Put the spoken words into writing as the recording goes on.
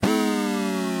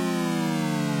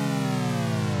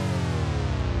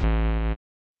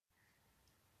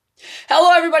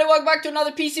everybody? Welcome back to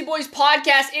another PC Boys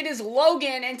podcast. It is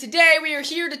Logan, and today we are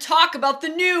here to talk about the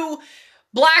new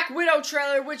Black Widow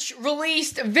trailer, which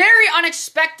released very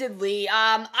unexpectedly.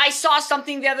 I saw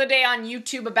something the other day on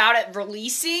YouTube about it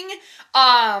releasing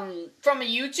from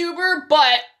a YouTuber,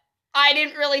 but I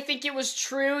didn't really think it was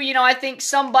true. I think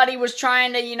somebody was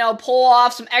trying to, pull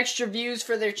off some extra views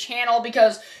for their channel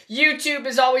because YouTube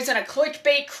is always in a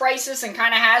clickbait crisis and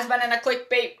kind of has been in a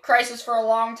clickbait crisis for a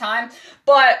long time.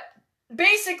 But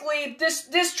basically, this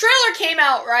trailer came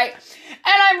out, right? And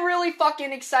I'm really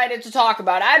fucking excited to talk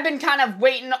about it. I've been kind of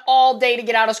waiting all day to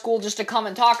get out of school just to come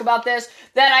and talk about this.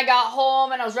 Then I got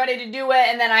home and I was ready to do it,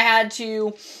 and then I had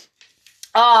to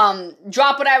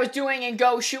drop what I was doing and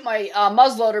go shoot my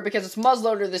muzzleloader because it's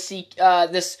muzzleloader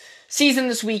this season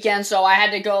this weekend, so I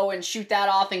had to go and shoot that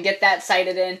off and get that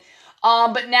sighted in.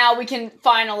 But now we can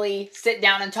finally sit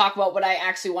down and talk about what I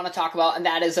actually want to talk about, and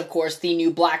that is, of course, the new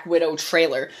Black Widow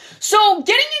trailer. So,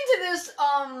 getting into this,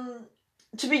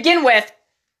 to begin with,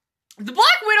 the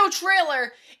Black Widow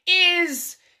trailer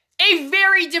is a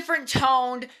very different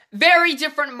toned, very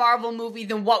different Marvel movie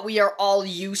than what we are all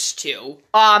used to.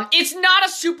 It's not a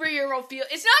superhero feel.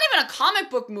 It's not even a comic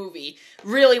book movie,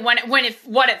 really. What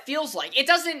it feels like. It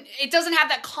doesn't have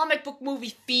that comic book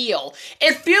movie feel.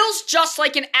 It feels just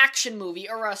like an action movie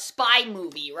or a spy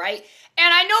movie, right?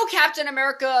 And I know Captain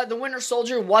America: The Winter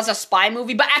Soldier was a spy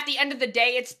movie, but at the end of the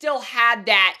day, it still had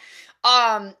that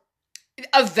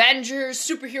Avengers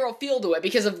superhero feel to it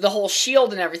because of the whole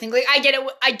shield and everything. Like, I get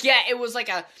it was like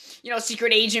a,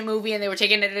 secret agent movie, and they were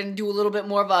taking it and do a little bit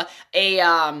more of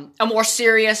a more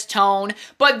serious tone.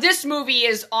 But this movie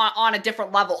is on a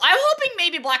different level. I'm hoping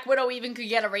maybe Black Widow even could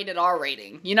get a rated R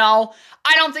rating,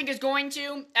 I don't think it's going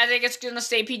to. I think it's going to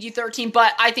stay PG-13,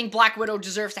 but I think Black Widow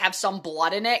deserves to have some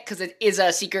blood in it because it is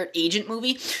a secret agent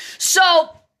movie. So,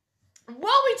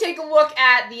 while we take a look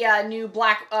at the new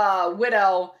Black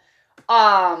Widow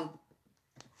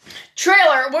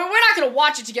trailer, we're not gonna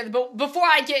watch it together, but before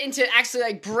I get into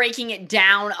actually breaking it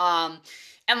down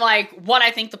and what I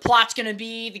think the plot's gonna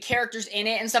be, the characters in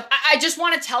it and stuff, I just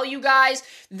want to tell you guys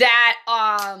that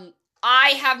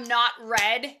I have not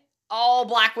read all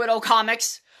Black Widow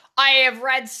comics. I have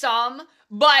read some,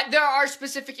 but there are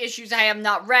specific issues I have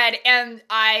not read, and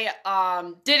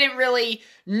I didn't really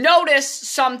notice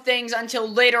some things until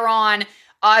later on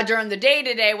during the day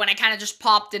today when it kind of just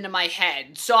popped into my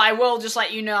head. So I will just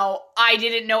let you know, I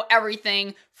didn't know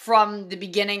everything from the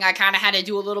beginning. I kind of had to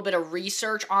do a little bit of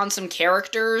research on some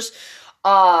characters,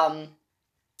 and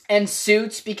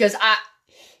suits, because the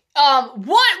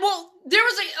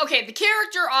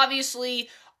character, obviously,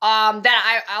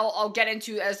 that I'll get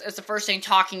into as the first thing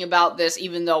talking about this,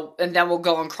 and then we'll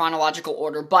go in chronological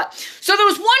order. But, so there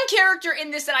was one character in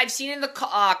this that I've seen in the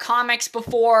comics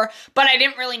before, but I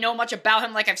didn't really know much about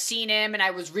him. I've seen him, and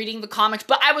I was reading the comics,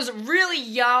 but I was really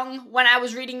young when I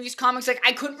was reading these comics.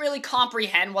 I couldn't really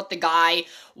comprehend what the guy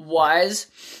was,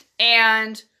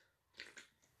 and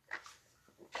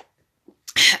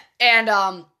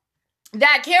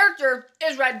that character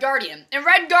is Red Guardian, and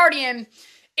Red Guardian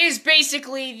is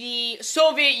basically the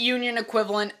Soviet Union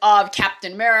equivalent of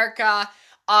Captain America.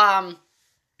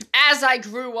 As I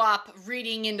grew up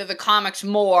reading into the comics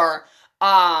more,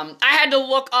 I had to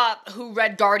look up who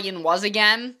Red Guardian was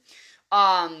again,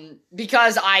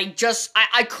 because I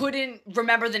couldn't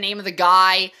remember the name of the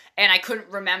guy, and I couldn't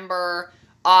remember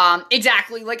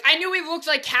exactly. I knew he looked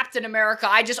like Captain America.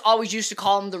 I just always used to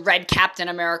call him the Red Captain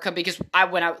America because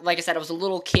like I said, I was a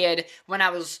little kid when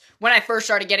I first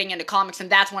started getting into comics,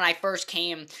 and that's when I first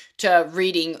came to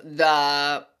reading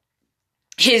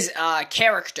his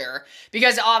character,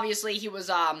 because obviously he was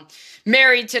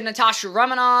married to Natasha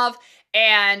Romanoff,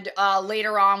 and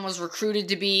later on was recruited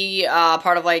to be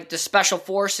part of the special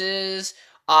forces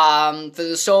for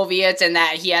the Soviets, and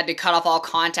that he had to cut off all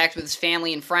contact with his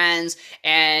family and friends,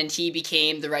 and he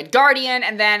became the Red Guardian.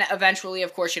 And then eventually,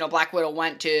 of course, Black Widow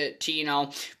went to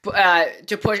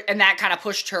push, and that kind of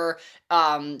pushed her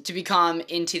to become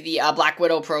into the Black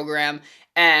Widow program.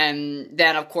 And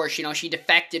then, of course, she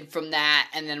defected from that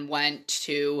and then went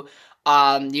to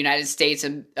the United States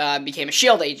and became a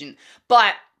SHIELD agent.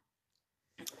 But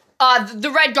the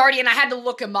Red Guardian, I had to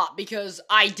look him up because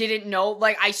I didn't know.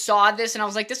 I saw this and I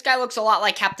was like, this guy looks a lot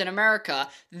like Captain America.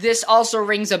 This also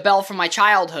rings a bell from my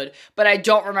childhood, but I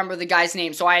don't remember the guy's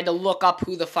name, so I had to look up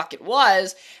who the fuck it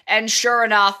was. And sure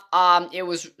enough, it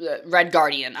was Red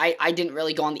Guardian. I didn't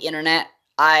really go on the internet.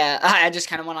 I just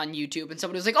kind of went on YouTube, and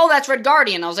somebody was like, oh, that's Red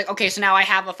Guardian. I was like, okay, so now I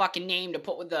have a fucking name to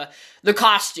put with the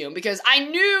costume, because I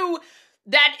knew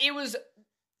that it was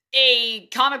a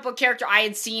comic book character I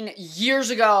had seen years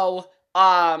ago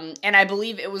And I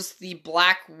believe it was the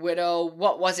Black Widow.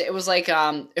 What was it? It was like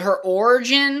her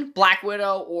origin, Black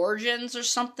Widow Origins or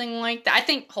something like that. I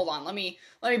think. Hold on, let me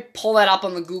pull that up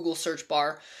on the Google search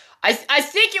bar. I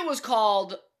think it was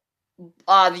called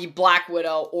the Black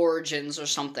Widow Origins or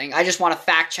something. I just want to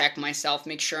fact check myself,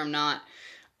 make sure I'm not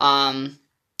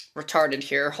retarded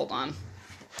here. Hold on.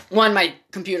 One, my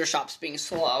computer shop's being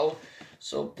slow.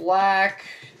 So Black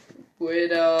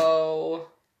Widow.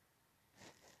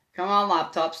 Come on,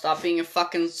 laptop. Stop being a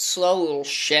fucking slow little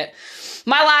shit.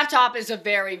 My laptop is a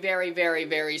very, very, very,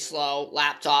 very slow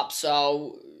laptop,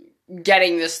 so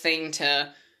getting this thing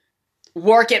to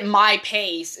work at my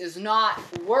pace is not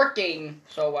working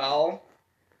so well.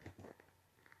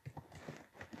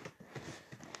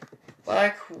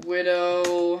 Black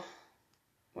Widow.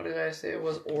 What did I say? It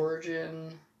was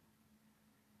origin.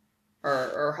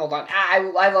 Or hold on.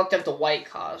 I looked up the white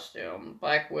costume.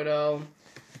 Black Widow.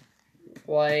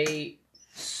 White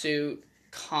suit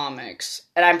comics.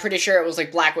 And I'm pretty sure it was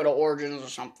like Black Widow Origins or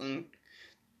something.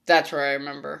 That's where I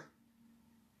remember.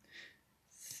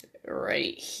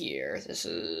 Right here. This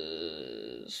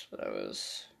is what I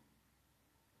was.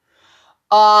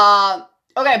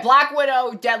 Okay, Black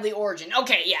Widow Deadly Origin.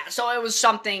 Okay, yeah. So it was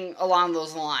something along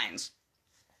those lines.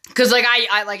 Because, like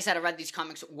I said, I read these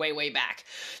comics way, way back.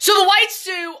 So the white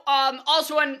suit,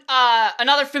 also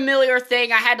another familiar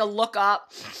thing I had to look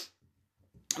up.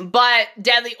 But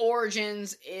Deadly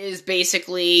Origins is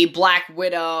basically Black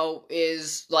Widow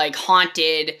is, like,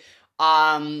 haunted,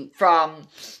 from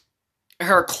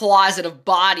her closet of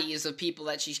bodies of people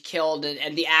that she's killed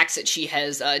and the acts that she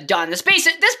has, done. That's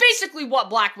basically what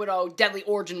Black Widow Deadly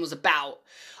Origin was about.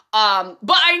 But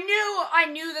I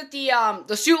knew that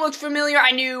the suit looked familiar.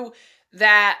 I knew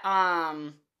that,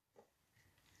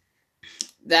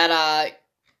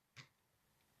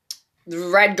 the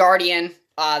Red Guardian,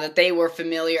 that they were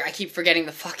familiar. I keep forgetting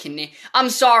the fucking name. I'm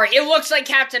sorry. It looks like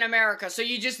Captain America, so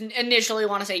you just initially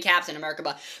want to say Captain America,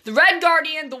 but the Red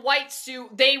Guardian, the white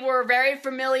suit, they were very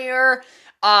familiar.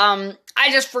 I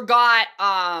just forgot,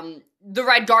 the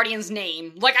Red Guardian's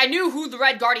name. Like, I knew who the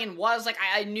Red Guardian was, like,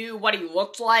 I knew what he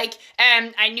looked like,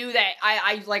 and I knew that,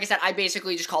 like I said, I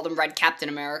basically just called him Red Captain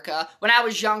America. When I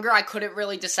was younger, I couldn't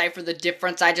really decipher the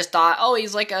difference. I just thought, oh,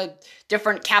 he's like a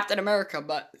different Captain America,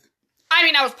 but I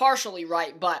mean, I was partially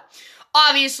right, but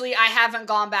obviously I haven't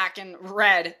gone back and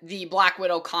read the Black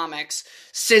Widow comics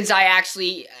since I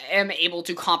actually am able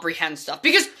to comprehend stuff.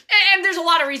 Because, and there's a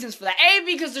lot of reasons for that. A,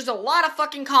 because there's a lot of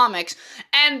fucking comics,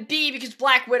 and B, because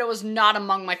Black Widow is not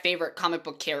among my favorite comic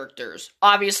book characters.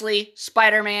 Obviously,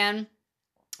 Spider-Man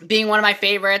being one of my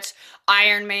favorites,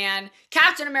 Iron Man,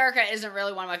 Captain America isn't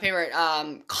really one of my favorite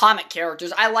comic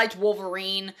characters. I liked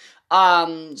Wolverine,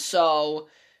 so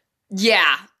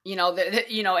yeah. You know,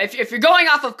 if you're going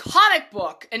off of comic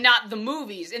book and not the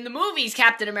movies, in the movies,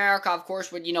 Captain America, of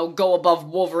course, would, go above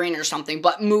Wolverine or something,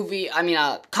 but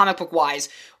comic book wise,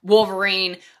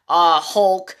 Wolverine,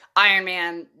 Hulk, Iron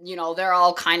Man, they're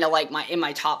all kind of like in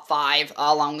my top 5,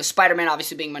 along with Spider-Man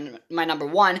obviously being my number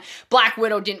 1. Black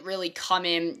Widow didn't really come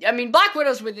in. I mean, Black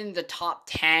Widow's within the top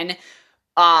 10,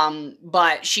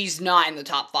 but she's not in the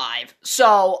top 5.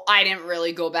 So I didn't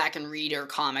really go back and read her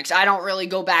comics. I don't really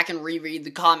go back and reread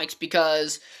the comics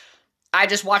because I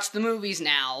just watch the movies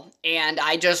now, and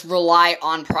I just rely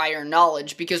on prior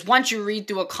knowledge, because once you read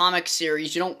through a comic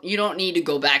series, you don't need to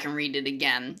go back and read it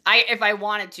again. If I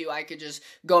wanted to, I could just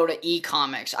go to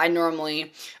e-comics. I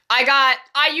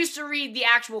used to read the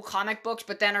actual comic books,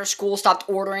 but then our school stopped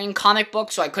ordering comic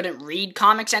books, so I couldn't read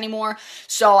comics anymore,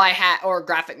 or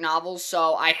graphic novels,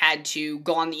 so I had to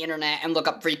go on the internet and look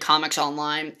up free comics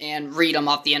online and read them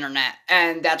off the internet,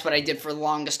 and that's what I did for the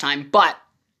longest time, but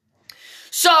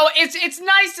so it's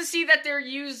nice to see that they're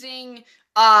using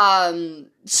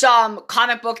some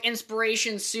comic book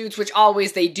inspiration suits, which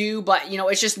always they do, but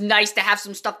it's just nice to have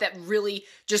some stuff that really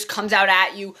just comes out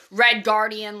at you. Red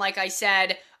Guardian, like I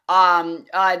said,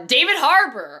 David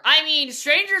Harbour. I mean,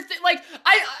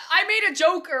 I made a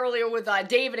joke earlier with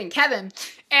David and Kevin,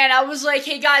 and I was like,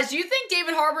 hey guys, do you think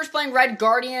David Harbour's playing Red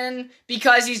Guardian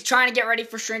because he's trying to get ready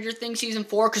for Stranger Things Season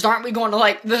 4? Because aren't we going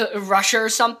to, the Russia or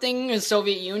something, the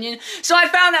Soviet Union? So I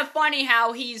found that funny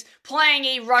how he's playing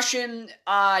a Russian,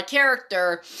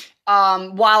 character,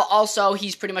 while also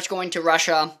he's pretty much going to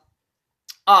Russia.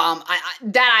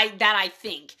 I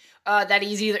think. That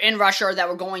he's either in Russia or that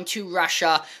we're going to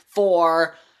Russia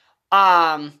for,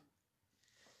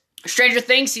 Stranger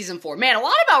Things Season 4. Man, a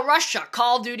lot about Russia.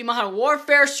 Call of Duty Modern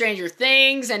Warfare, Stranger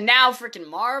Things, and now freaking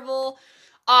Marvel.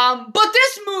 But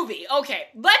this movie, okay,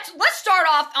 let's start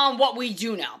off on what we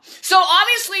do know. So,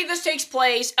 obviously, this takes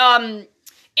place,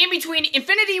 in between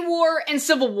Infinity War and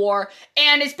Civil War,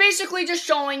 and it's basically just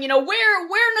showing,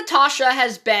 where Natasha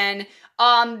has been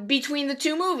between the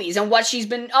two movies and what she's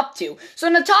been up to. So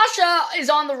Natasha is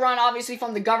on the run, obviously,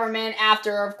 from the government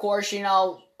after, of course,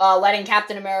 letting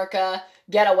Captain America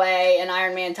get away, and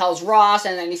Iron Man tells Ross,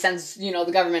 and then he sends,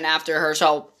 the government after her,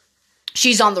 so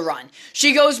she's on the run.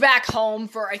 She goes back home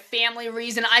for a family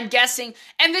reason, I'm guessing,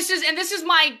 and this is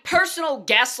my personal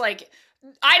guess, like,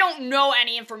 I don't know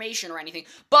any information or anything,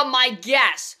 but my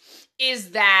guess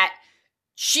is that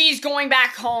she's going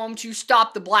back home to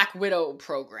stop the Black Widow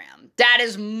program. That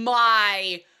is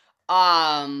my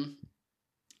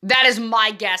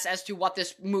guess as to what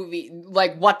this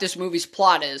movie's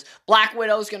plot is. Black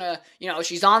Widow's gonna,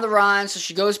 she's on the run, so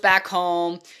she goes back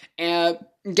home and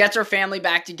gets her family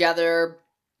back together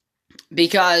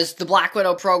because the Black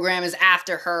Widow program is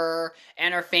after her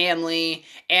and her family,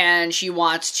 and she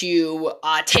wants to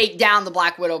take down the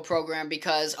Black Widow program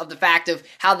because of the fact of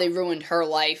how they ruined her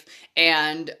life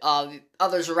and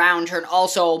others around her. And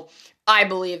also, I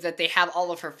believe that they have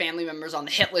all of her family members on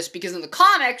the hit list because in the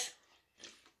comics,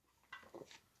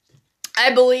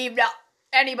 I believe that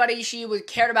anybody she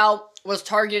cared about was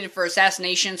targeted for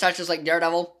assassination, such as like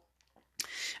Daredevil.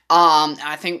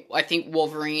 I think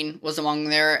Wolverine was among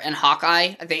there, and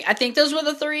Hawkeye. I think those were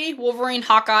the three: Wolverine,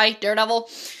 Hawkeye, Daredevil.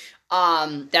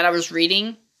 That I was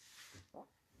reading.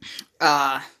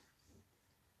 From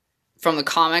the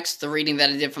comics, the reading that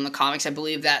I did from the comics, I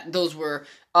believe that those were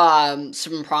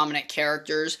some prominent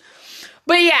characters.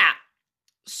 But yeah,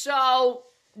 so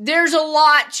there's a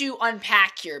lot to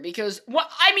unpack here because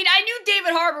I knew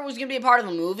David Harbour was gonna be a part of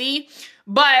the movie,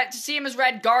 but to see him as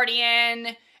Red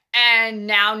Guardian. And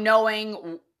now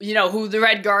knowing, who the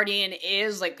Red Guardian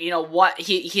is, like, what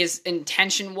his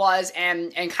intention was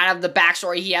and kind of the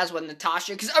backstory he has with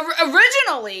Natasha. Because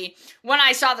originally, when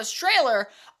I saw this trailer,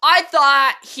 I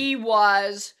thought he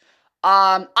was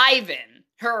Ivan,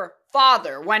 her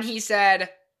father, when he said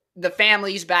the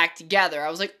family's back together. I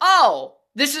was like, oh,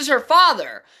 this is her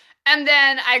father. And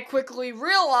then I quickly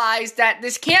realized that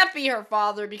this can't be her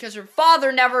father because her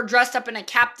father never dressed up in a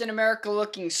Captain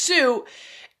America-looking suit.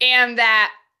 And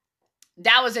that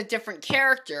was a different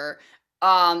character.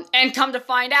 And come to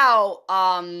find out,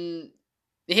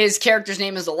 his character's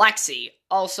name is Alexei,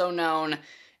 also known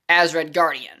as Red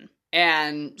Guardian.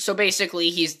 And so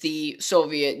basically, he's the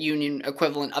Soviet Union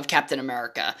equivalent of Captain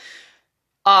America.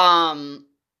 Does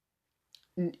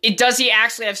he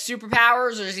actually have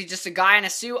superpowers, or is he just a guy in a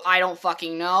suit? I don't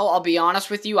fucking know. I'll be honest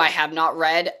with you. I have not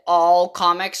read all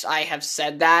comics. I have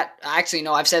said that. Actually,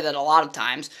 no, I've said that a lot of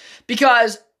times.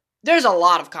 Because there's a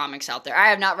lot of comics out there. I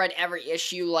have not read every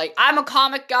issue. Like, I'm a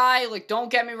comic guy. Like, don't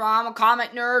get me wrong. I'm a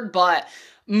comic nerd. But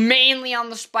mainly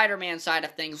on the Spider-Man side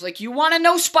of things. Like, you want to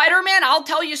know Spider-Man? I'll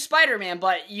tell you Spider-Man.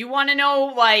 But you want to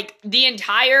know, like, the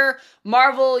entire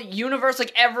Marvel universe,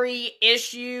 like, every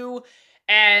issue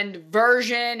and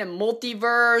version and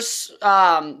multiverse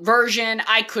version,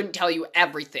 I couldn't tell you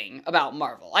everything about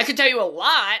Marvel. I could tell you a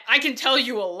lot. I can tell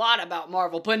you a lot about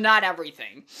Marvel, but not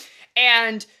everything.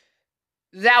 And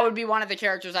that would be one of the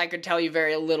characters I could tell you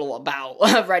very little about,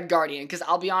 Red Guardian, because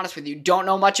I'll be honest with you, don't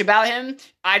know much about him.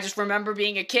 I just remember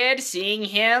being a kid, seeing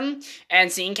him, and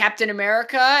seeing Captain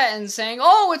America, and saying,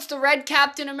 oh, it's the Red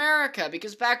Captain America,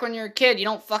 because back when you're a kid, you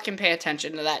don't fucking pay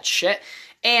attention to that shit,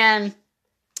 and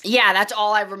yeah, that's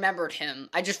all I remembered him.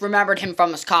 I just remembered him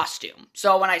from his costume.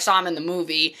 So when I saw him in the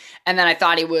movie, and then I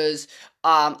thought he was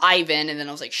Ivan, and then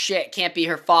I was like, shit, can't be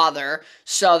her father.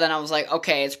 So then I was like,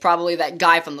 okay, it's probably that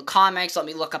guy from the comics. Let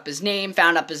me look up his name,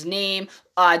 found up his name,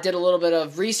 did a little bit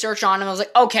of research on him. I was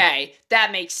like, okay,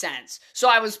 that makes sense. So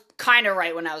I was kind of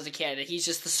right when I was a kid. He's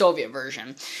just the Soviet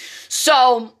version.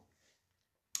 So,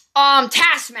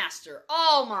 Taskmaster.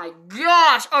 Oh my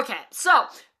gosh. Okay, so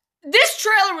this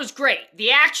trailer was great.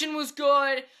 The action was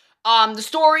good. The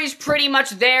story's pretty much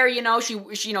there,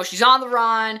 she's on the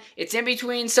run. It's in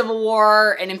between Civil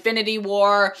War and Infinity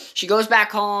War. She goes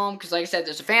back home, because like I said,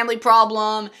 there's a family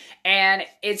problem, and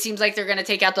it seems like they're gonna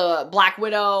take out the Black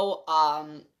Widow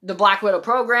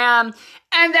program,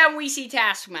 and then we see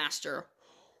Taskmaster.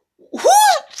 Who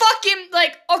fucking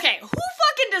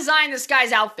designed this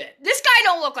guy's outfit? This guy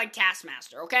don't look like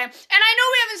Taskmaster, okay? And I know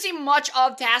we haven't seen much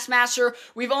of Taskmaster.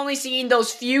 We've only seen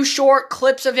those few short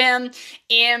clips of him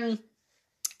in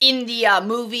the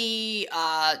movie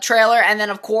trailer, and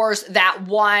then of course that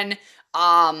one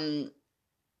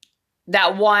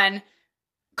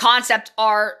concept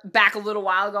art back a little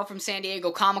while ago from San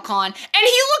Diego Comic-Con, and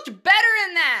he looked better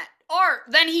in that art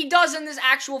than he does in this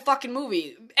actual fucking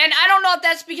movie. And I don't know if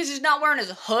that's because he's not wearing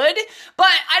his hood, but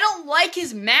I don't like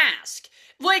his mask.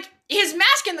 Like, his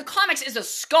mask in the comics is a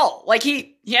skull. Like,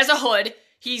 he has a hood.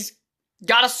 He's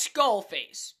got a skull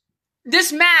face.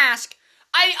 This mask,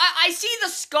 I see the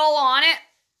skull on it,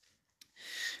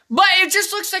 but it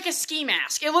just looks like a ski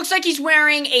mask. It looks like he's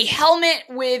wearing a helmet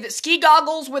with ski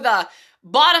goggles with a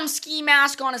bottom ski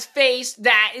mask on his face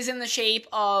that is in the shape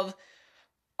of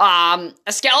a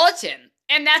skeleton.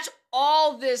 And that's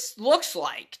all this looks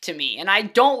like to me, and I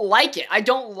don't like it. I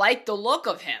don't like the look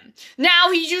of him.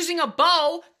 Now he's using a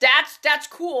bow. That's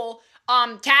cool.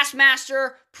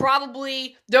 Taskmaster,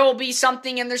 probably there will be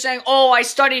something and they're saying, oh, I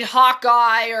studied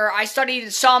Hawkeye, or I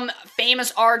studied some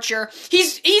famous archer.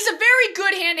 He's a very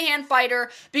good hand-to-hand fighter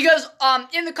because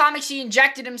in the comics he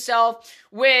injected himself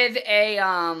with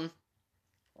a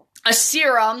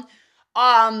serum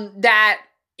that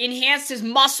enhanced his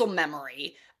muscle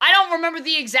memory. I don't remember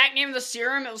the exact name of the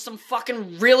serum. It was some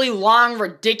fucking really long,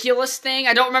 ridiculous thing.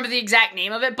 I don't remember the exact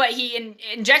name of it, but he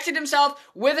injected himself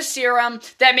with a serum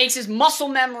that makes his muscle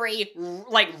memory,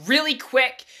 like, really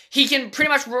quick. He can pretty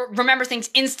much remember things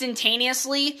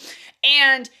instantaneously,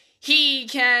 and he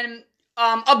can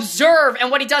observe,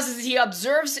 and what he does is he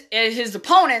observes his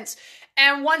opponents,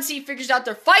 and once he figures out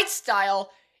their fight style,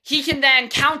 he can then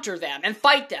counter them and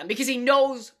fight them because he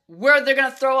knows where they're going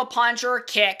to throw a punch or a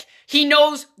kick. He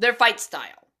knows their fight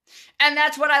style. And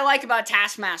that's what I like about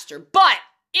Taskmaster. But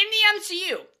in the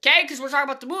MCU, okay, because we're talking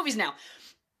about the movies now,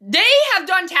 they have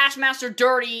done Taskmaster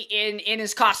dirty in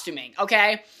his costuming,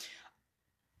 okay?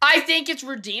 I think it's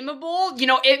redeemable. You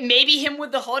know, it maybe him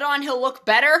with the hood on, he'll look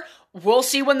better. We'll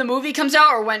see when the movie comes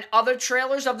out, or when other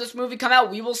trailers of this movie come out.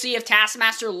 We will see if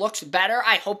Taskmaster looks better.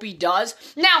 I hope he does.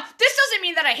 Now, this doesn't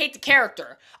mean that I hate the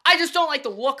character. I just don't like the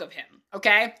look of him,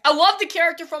 okay? I love the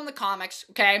character from the comics,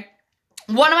 okay?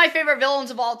 One of my favorite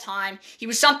villains of all time. He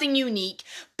was something unique,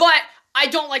 but I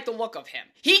don't like the look of him.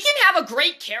 He can have a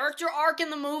great character arc in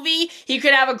the movie. He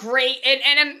could have a great,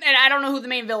 and I don't know who the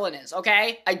main villain is,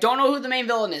 okay? I don't know who the main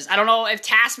villain is. I don't know if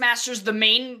Taskmaster's the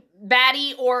main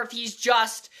baddie or if he's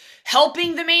just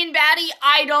helping the main baddie.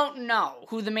 I don't know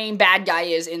who the main bad guy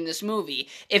is in this movie.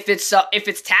 If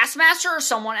it's Taskmaster or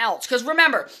someone else. Because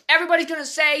remember, everybody's going to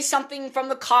say something from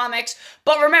the comics,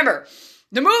 but remember,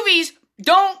 the movies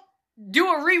don't do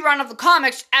a rerun of the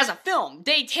comics as a film.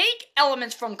 They take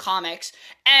elements from comics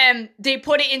and they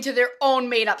put it into their own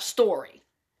made-up story.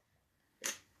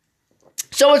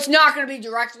 So it's not going to be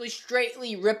directly,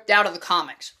 straightly ripped out of the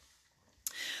comics.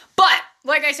 But,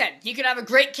 like I said, he could have a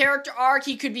great character arc.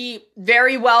 He could be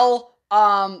very well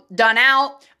done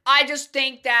out. I just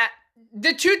think that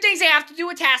the two things they have to do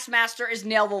with Taskmaster is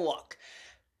nail the look.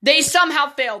 They somehow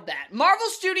failed that. Marvel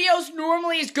Studios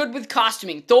normally is good with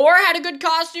costuming. Thor had a good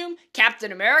costume.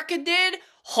 Captain America did.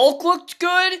 Hulk looked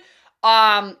good.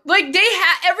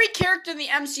 Every character in the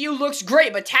MCU looks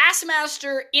great, but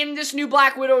Taskmaster in this new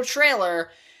Black Widow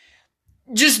trailer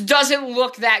just doesn't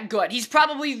look that good. He's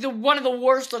probably one of the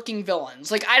worst looking villains.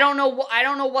 Like, I don't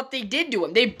know what they did to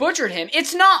him. They butchered him.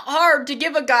 It's not hard to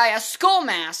give a guy a skull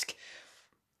mask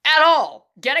at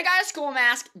all. Get a guy a skull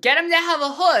mask, get him to have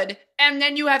a hood, and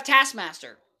then you have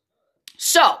Taskmaster.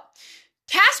 So,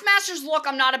 Taskmaster's look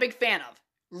I'm not a big fan of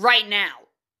right now.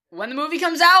 When the movie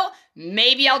comes out,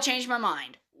 maybe I'll change my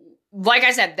mind. Like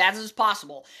I said, that is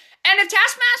possible. And if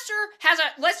Taskmaster has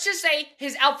let's just say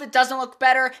his outfit doesn't look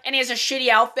better and he has a shitty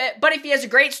outfit, but if he has a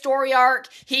great story arc,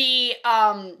 he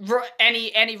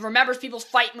remembers people's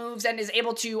fight moves and is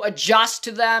able to adjust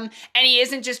to them, and he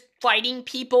isn't just fighting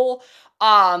people,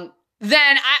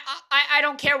 then I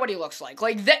don't care what he looks like.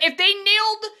 Like, if they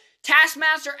nailed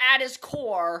Taskmaster at his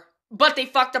core, but they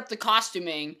fucked up the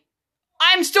costuming,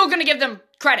 I'm still gonna give them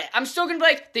credit. I'm still gonna be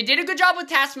like, they did a good job with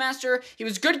Taskmaster, he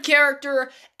was a good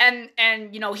character, and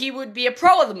you know, he would be a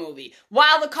pro of the movie.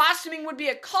 While the costuming would be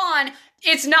a con,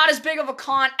 it's not as big of a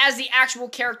con as the actual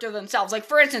character themselves. Like,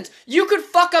 for instance, you could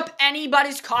fuck up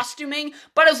anybody's costuming,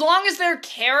 but as long as their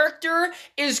character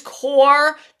is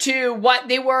core to what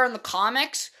they were in the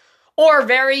comics, or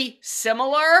very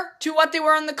similar to what they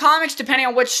were in the comics, depending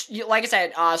on which, like I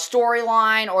said,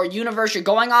 storyline or universe you're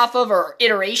going off of, or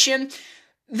iteration,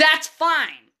 that's fine.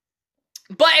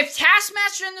 But if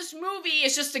Taskmaster in this movie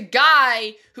is just a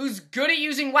guy who's good at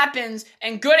using weapons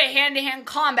and good at hand-to-hand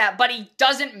combat, but he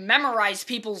doesn't memorize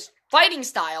people's fighting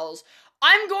styles,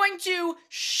 I'm going to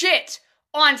shit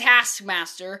on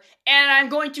Taskmaster, and I'm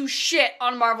going to shit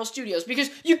on Marvel Studios, because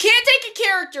you can't take a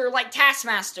character like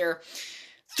Taskmaster,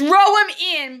 throw him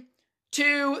in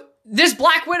to this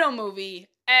Black Widow movie,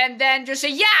 and then just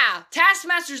say, yeah,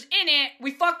 Taskmaster's in it,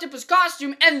 we fucked up his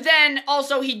costume, and then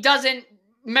also he doesn't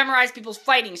memorize people's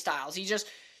fighting styles. He just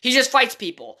fights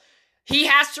people. he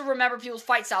has to remember people's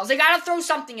fight styles. They gotta throw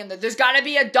something in there. There's gotta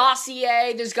be a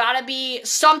dossier. There's gotta be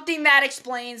something that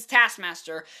explains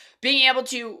Taskmaster being able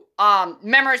to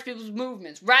memorize people's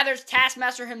movements. Rather, it's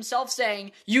Taskmaster himself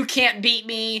saying, "You can't beat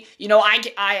me." You know,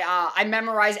 I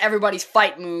memorize everybody's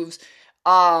fight moves.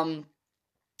 And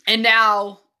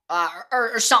now,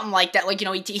 or something like that. Like, you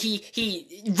know,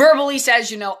 he verbally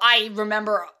says, you know, I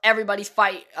remember everybody's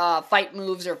fight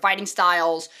moves or fighting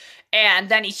styles. And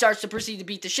then he starts to proceed to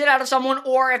beat the shit out of someone,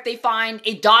 or if they find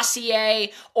a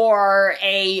dossier or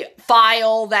a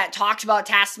file that talks about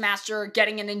Taskmaster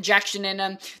getting an injection in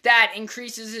him, that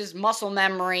increases his muscle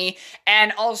memory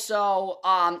and also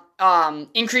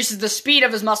increases the speed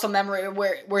of his muscle memory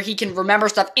where he can remember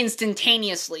stuff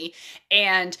instantaneously,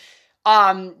 and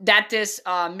that this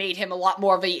made him a lot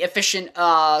more of an efficient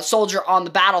soldier on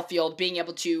the battlefield, being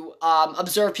able to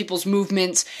observe people's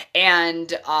movements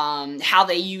and how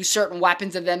they use certain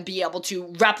weapons, and then be able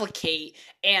to replicate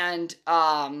and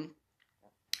also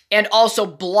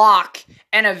block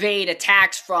and evade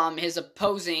attacks from his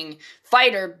opposing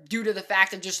fighter due to the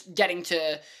fact of just getting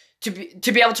to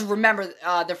be able to remember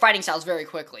their fighting styles very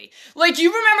quickly. Like, you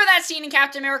remember that scene in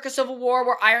Captain America Civil War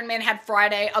where Iron Man had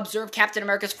Friday observe Captain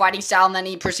America's fighting style and then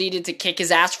he proceeded to kick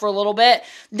his ass for a little bit?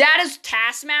 That is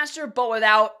Taskmaster, but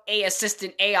without a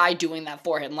assistant AI doing that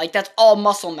for him. Like, that's all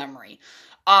muscle memory.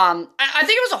 I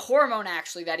think it was a hormone,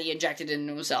 actually, that he injected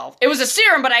into himself. It was a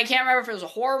serum, but I can't remember if it was a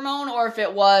hormone or if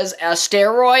it was a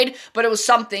steroid, but it was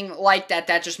something like that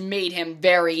that just made him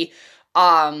very,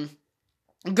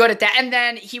 good at that. And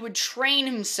then he would train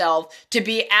himself to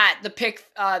be at the peak,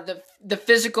 the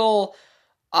physical,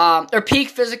 or peak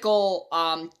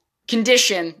physical,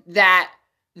 condition that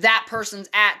person's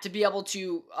at to be able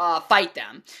to, fight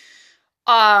them.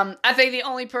 I think the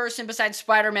only person besides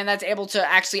Spider-Man that's able to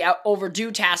actually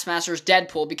overdo Taskmaster is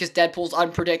Deadpool, because Deadpool's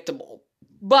unpredictable.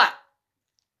 But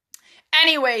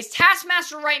anyways,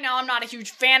 Taskmaster right now, I'm not a huge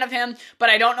fan of him,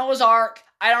 but I don't know his arc.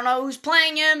 I don't know who's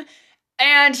playing him,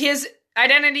 and his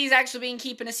identity is actually being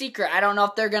kept a secret. I don't know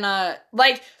if they're gonna,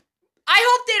 like, I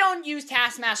hope they don't use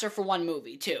Taskmaster for one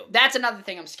movie, too. That's another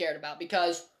thing I'm scared about,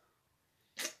 because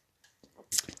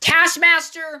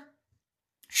Taskmaster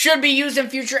should be used in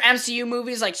future MCU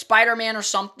movies like Spider-Man or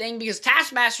something, because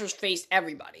Taskmaster's faced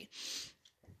everybody.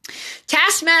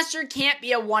 Taskmaster can't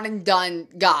be a one-and-done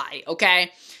guy,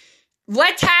 okay?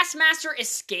 Let Taskmaster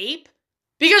escape,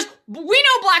 because we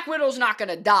know Black Widow's not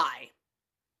gonna die.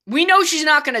 We know she's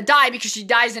not gonna die because she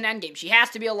dies in Endgame. She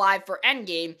has to be alive for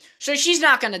Endgame, so she's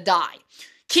not gonna die.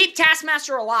 Keep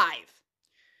Taskmaster alive.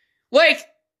 Like,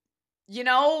 you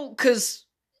know, because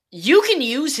you can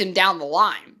use him down the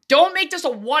line. Don't make this a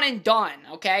one and done,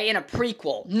 okay, in a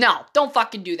prequel. No, don't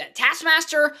fucking do that.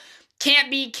 Taskmaster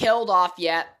can't be killed off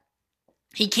yet.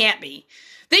 He can't be.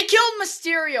 They killed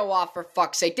Mysterio off, for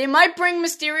fuck's sake. They might bring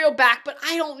Mysterio back, but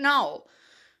I don't know.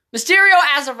 Mysterio,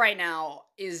 as of right now,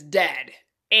 is dead.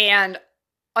 And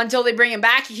until they bring him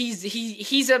back,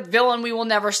 he's a villain we will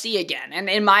never see again. And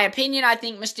in my opinion, I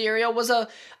think Mysterio was a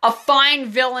fine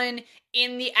villain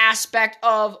in the aspect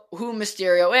of who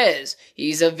Mysterio is.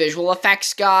 He's a visual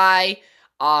effects guy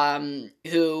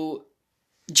who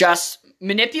just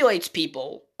manipulates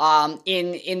people.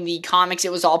 In the comics,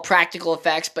 it was all practical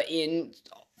effects, but in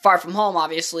Far From Home,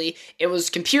 obviously, it was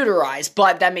computerized,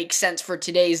 but that makes sense for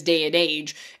today's day and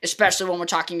age, especially when we're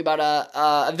talking about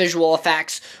a visual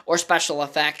effects or special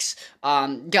effects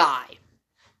guy.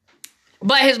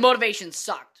 But his motivation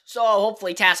sucked, so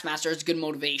hopefully Taskmaster is good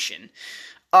motivation.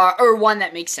 Or one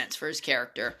that makes sense for his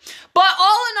character. But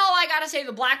all in all, I gotta say,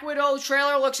 the Black Widow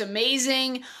trailer looks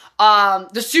amazing.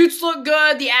 The suits look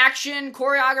good, the action,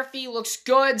 choreography looks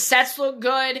good, sets look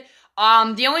good.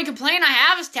 The only complaint I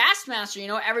have is Taskmaster. You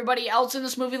know, everybody else in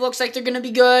this movie looks like they're gonna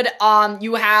be good.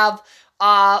 You have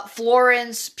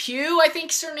Florence Pugh, I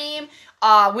think is her name.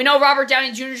 We know Robert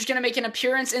Downey Jr. is gonna make an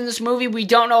appearance in this movie. We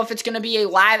don't know if it's gonna be a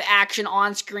live action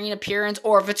on-screen appearance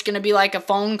or if it's gonna be like a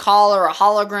phone call or a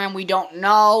hologram. We don't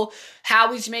know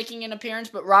how he's making an appearance,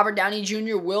 but Robert Downey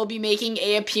Jr. will be making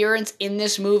an appearance in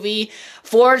this movie.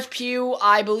 Florence Pugh,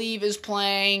 I believe, is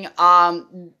playing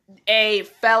a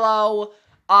fellow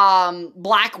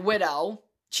Black Widow.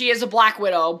 She is a Black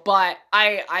Widow, but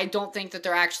I don't think that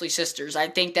they're actually sisters. I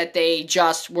think that they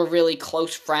just were really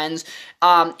close friends.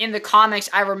 In the comics,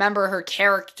 I remember her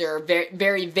character very,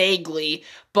 very vaguely,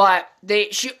 but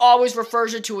she always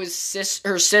refers her to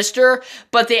her sister,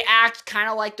 but they act kind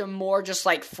of like they're more just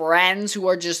like friends who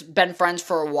are just been friends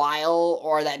for a while,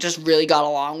 or that just really got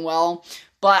along well.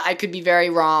 But I could be very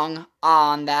wrong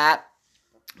on that.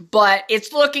 But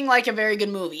it's looking like a very good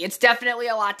movie. It's definitely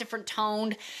a lot different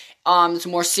toned. It's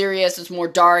more serious. It's more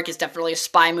dark. It's definitely a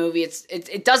spy movie.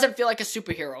 It doesn't feel like a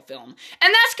superhero film.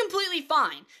 And that's completely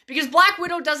fine. Because Black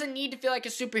Widow doesn't need to feel like a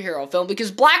superhero film. Because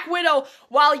Black Widow,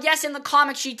 while yes, in the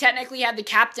comics she technically had the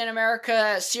Captain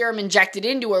America serum injected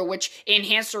into her, which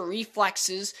enhanced her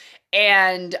reflexes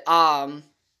and her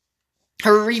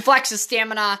reflexes,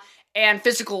 stamina, and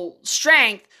physical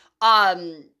strength,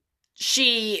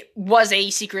 she was a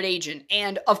secret agent.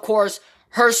 And, of course,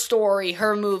 her story,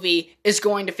 her movie, is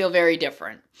going to feel very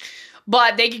different.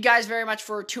 But thank you guys very much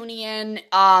for tuning in.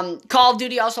 Call of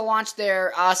Duty also launched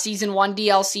their Season 1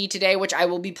 DLC today, which I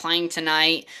will be playing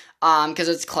tonight, because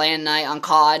it's clan night on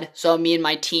COD. So me and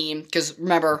my team, because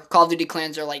remember, Call of Duty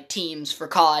clans are like teams for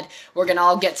COD. We're going to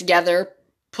all get together,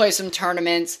 play some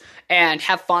tournaments, and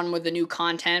have fun with the new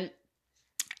content.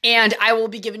 And I will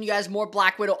be giving you guys more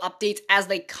Black Widow updates as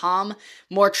they come.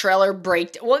 More trailer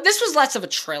breakdown. Well, this was less of a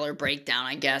trailer breakdown,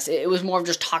 I guess. It was more of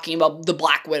just talking about the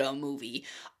Black Widow movie.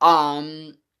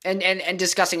 And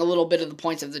discussing a little bit of the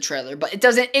points of the trailer. But it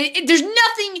doesn't... there's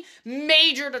nothing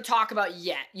major to talk about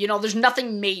yet. You know, there's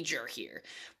nothing major here.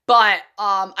 But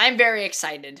I'm very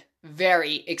excited.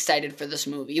 Very excited for this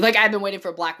movie. Like, I've been waiting for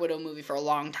a Black Widow movie for a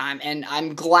long time, and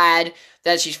I'm glad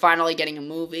that she's finally getting a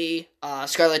movie.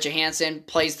 Scarlett Johansson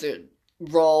plays the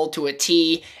role to a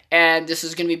T, and this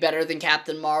is going to be better than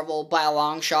Captain Marvel by a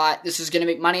long shot. This is going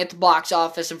to make money at the box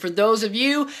office, and for those of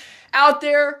you out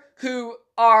there who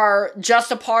are just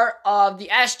a part of the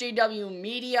SJW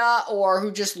media or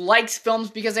who just likes films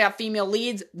because they have female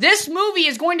leads, this movie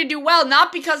is going to do well,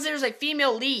 not because there's a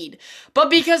female lead,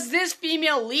 but because this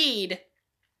female lead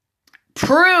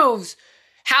proves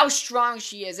how strong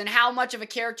she is and how much of a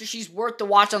character she's worth to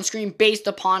watch on screen based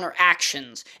upon her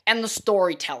actions and the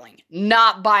storytelling,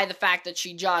 not by the fact that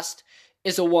she just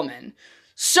is a woman.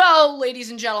 So, ladies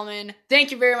and gentlemen,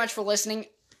 thank you very much for listening.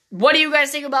 What do you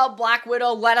guys think about Black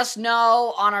Widow? Let us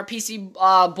know on our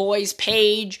PC Boys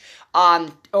page,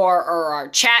 or our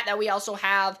chat that we also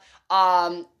have.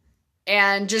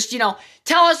 And just,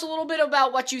 tell us a little bit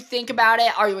about what you think about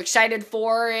it. Are you excited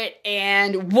for it?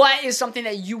 And what is something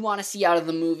that you want to see out of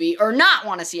the movie or not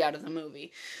want to see out of the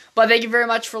movie? But thank you very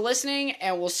much for listening,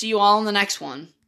 and we'll see you all in the next one.